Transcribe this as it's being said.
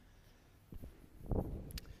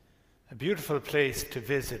beautiful place to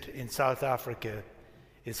visit in South Africa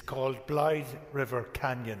is called Blythe River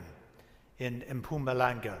Canyon in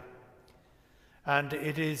Mpumalanga. And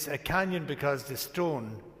it is a canyon because the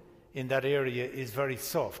stone in that area is very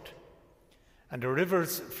soft. And the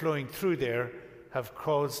rivers flowing through there have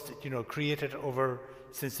created over,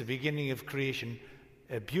 since the beginning of creation,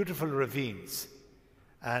 beautiful ravines.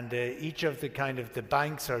 And each of the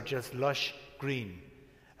banks are just lush green.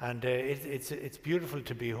 And it's beautiful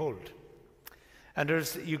to behold. And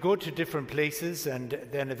you go to different places, and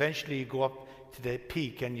then eventually you go up to the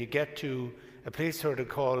peak, and you get to a place where they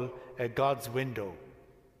call God's Window.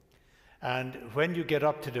 And when you get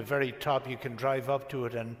up to the very top, you can drive up to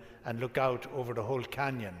it and look out over the whole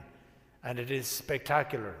canyon. And it is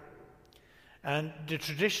spectacular. And the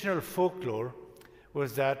traditional folklore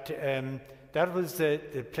was that that was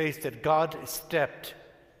the place that God stepped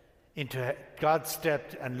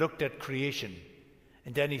and looked at creation.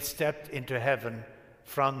 And then he stepped into heaven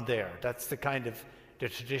from there. That's the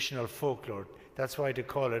traditional folklore. That's why they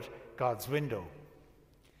call it God's Window.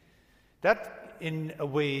 That, in a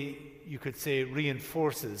way, you could say,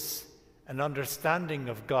 reinforces an understanding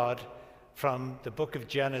of God from the book of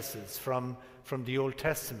Genesis, from the Old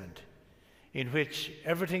Testament, in which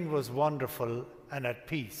everything was wonderful and at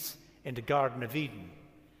peace in the Garden of Eden.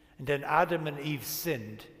 And then Adam and Eve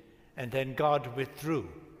sinned, and then God withdrew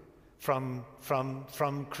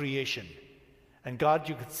from creation. And God,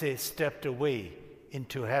 you could say, stepped away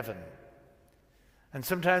into heaven. And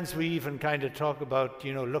sometimes we even talk about,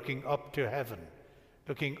 looking up to heaven,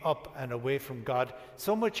 looking up and away from God,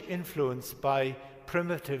 so much influenced by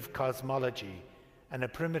primitive cosmology and a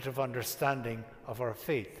primitive understanding of our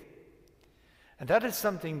faith. And that is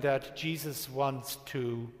something that Jesus wants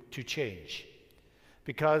to change.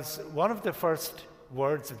 Because one of the first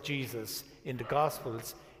words of Jesus in the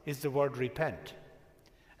Gospels is the word repent.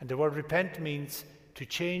 And the word repent means to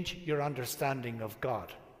change your understanding of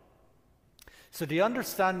God. So the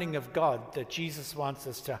understanding of God that Jesus wants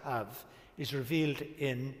us to have is revealed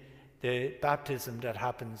in the baptism that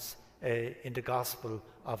happens in the Gospel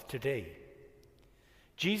of today.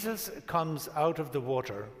 Jesus comes out of the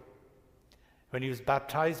water when he was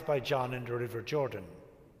baptized by John in the River Jordan.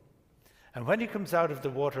 And when he comes out of the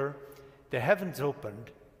water, the heavens opened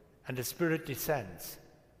and the Spirit descends.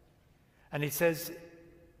 And he says,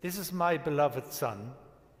 "This is my beloved Son,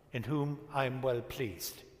 in whom I am well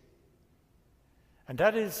pleased." And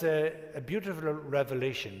that is a beautiful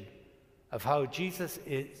revelation of how Jesus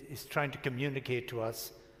is trying to communicate to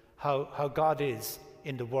us how God is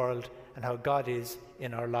in the world and how God is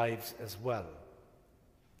in our lives as well.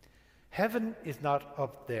 Heaven is not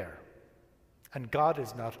up there, and God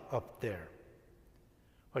is not up there.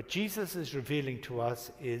 What Jesus is revealing to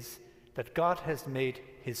us is that God has made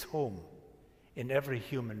his home in every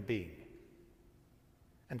human being.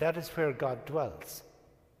 And that is where God dwells.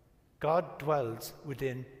 God dwells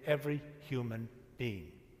within every human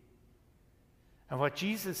being. And what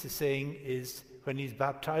Jesus is saying is, when he's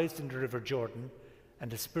baptized in the River Jordan and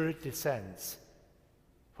the Spirit descends,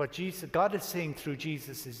 what God is saying through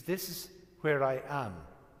Jesus is, this is where I am.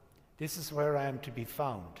 This is where I am to be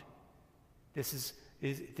found. This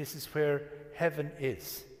is where heaven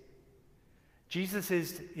is. Jesus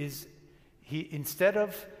instead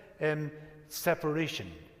of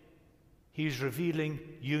separation, he's revealing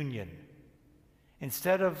union.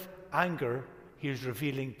 Instead of anger, he's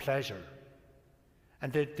revealing pleasure.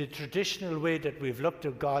 And the traditional way that we've looked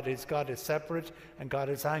at God is separate and God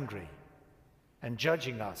is angry and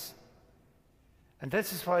judging us. And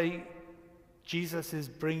this is why Jesus is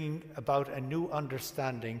bringing about a new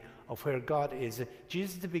understanding of where God is.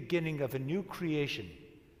 Jesus is the beginning of a new creation,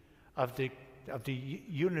 of the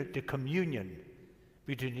communion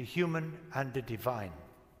between the human and the divine.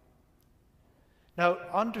 Now,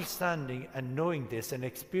 understanding and knowing this and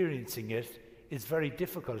experiencing it is very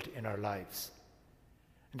difficult in our lives.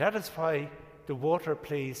 And that is why the water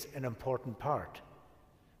plays an important part.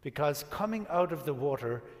 Because coming out of the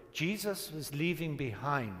water, Jesus was leaving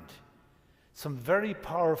behind some very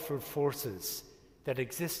powerful forces that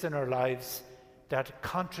exist in our lives that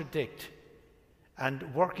contradict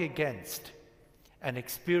and work against an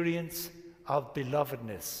experience of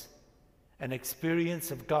belovedness, an experience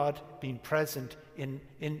of God being present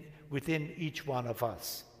within each one of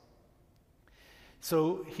us.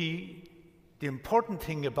 So the important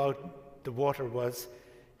thing about the water was,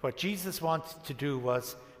 what Jesus wanted to do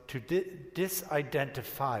was to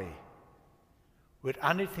disidentify with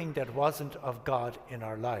anything that wasn't of God in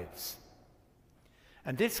our lives.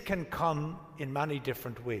 And this can come in many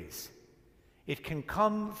different ways. It can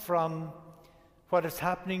come from what is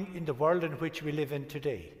happening in the world in which we live in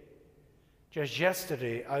today. Just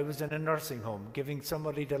yesterday, I was in a nursing home giving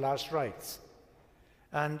somebody the last rites.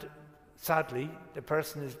 And sadly, the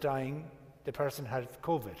person is dying. The person had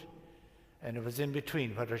COVID. And it was in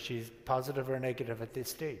between whether she's positive or negative at this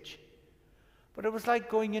stage. But it was like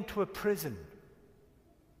going into a prison.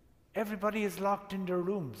 Everybody is locked in their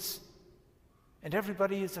rooms. And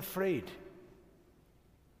everybody is afraid.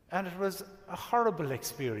 And it was a horrible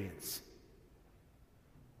experience.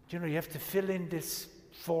 You know, you have to fill in this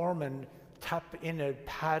form and tap in a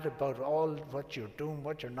pad about all what you're doing,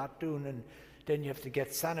 what you're not doing, and then you have to get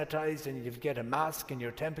sanitized, and you have to get a mask and your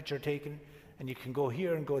temperature taken, and you can go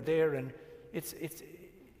here and go there, and it's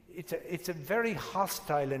a very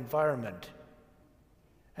hostile environment.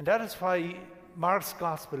 And that is why Mark's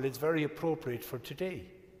Gospel is very appropriate for today,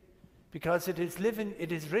 because it is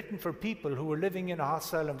written for people who are living in a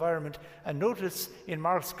hostile environment. And notice in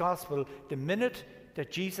Mark's Gospel, the minute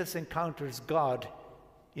that Jesus encounters God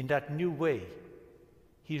in that new way,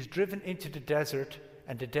 he is driven into the desert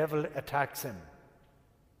and the devil attacks him.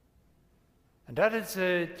 And that is,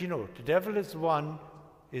 the devil is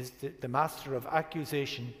the master of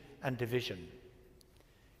accusation and division.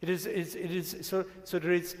 So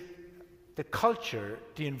there is the culture,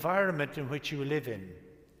 the environment in which you live in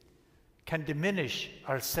can diminish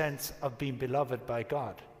our sense of being beloved by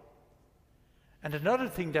God. And another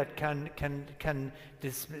thing that can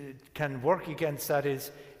work against that is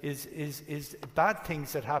bad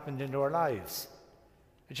things that happened in our lives.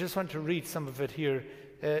 I just want to read some of it here,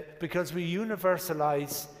 because we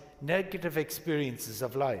universalize negative experiences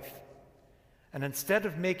of life. And instead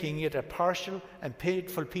of making it a partial and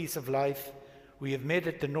painful piece of life, we have made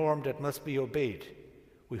it the norm that must be obeyed.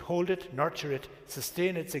 We hold it, nurture it,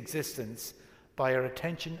 sustain its existence by our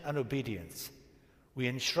attention and obedience. We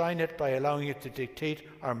enshrine it by allowing it to dictate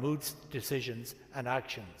our moods, decisions, and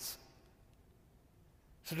actions.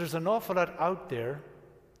 So there's an awful lot out there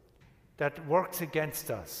that works against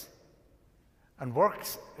us and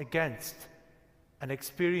works against an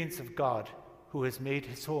experience of God who has made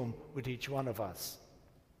his home with each one of us.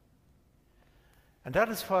 And that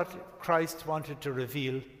is what Christ wanted to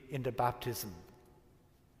reveal in the baptism.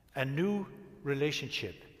 A new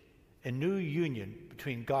relationship, a new union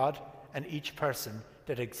between God and each person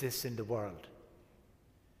that exists in the world.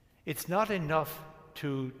 It's not enough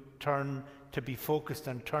to be focused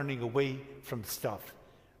on turning away from stuff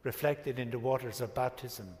reflected in the waters of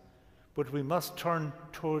baptism, but we must turn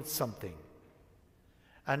towards something.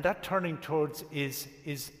 And that turning towards is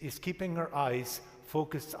keeping our eyes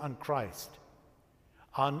focused on Christ,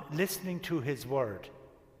 on listening to his word,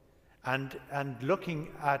 and looking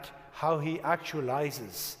at how he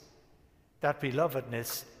actualizes that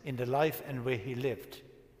belovedness in the life and way he lived,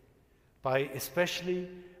 especially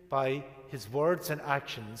by his words and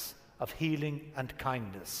actions of healing and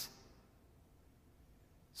kindness.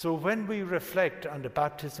 So when we reflect on the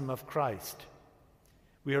baptism of Christ,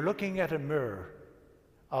 we are looking at a mirror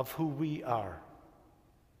of who we are,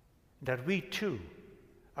 that we too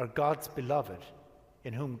are God's beloved,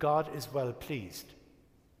 in whom God is well pleased.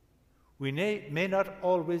 We may not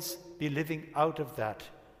always be living out of that.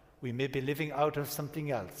 We may be living out of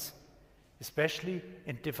something else, especially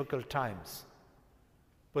in difficult times.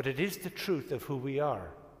 But it is the truth of who we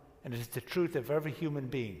are, and it is the truth of every human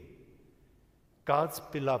being. God's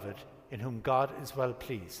beloved, in whom God is well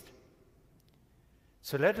pleased.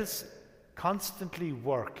 So let us constantly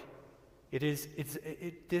work.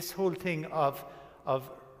 This whole thing of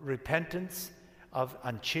repentance,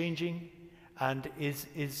 and changing, and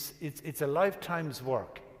it's a lifetime's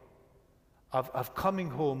work of coming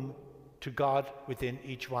home to God within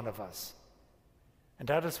each one of us. And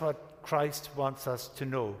that is what Christ wants us to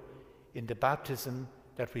know in the baptism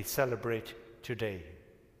that we celebrate today.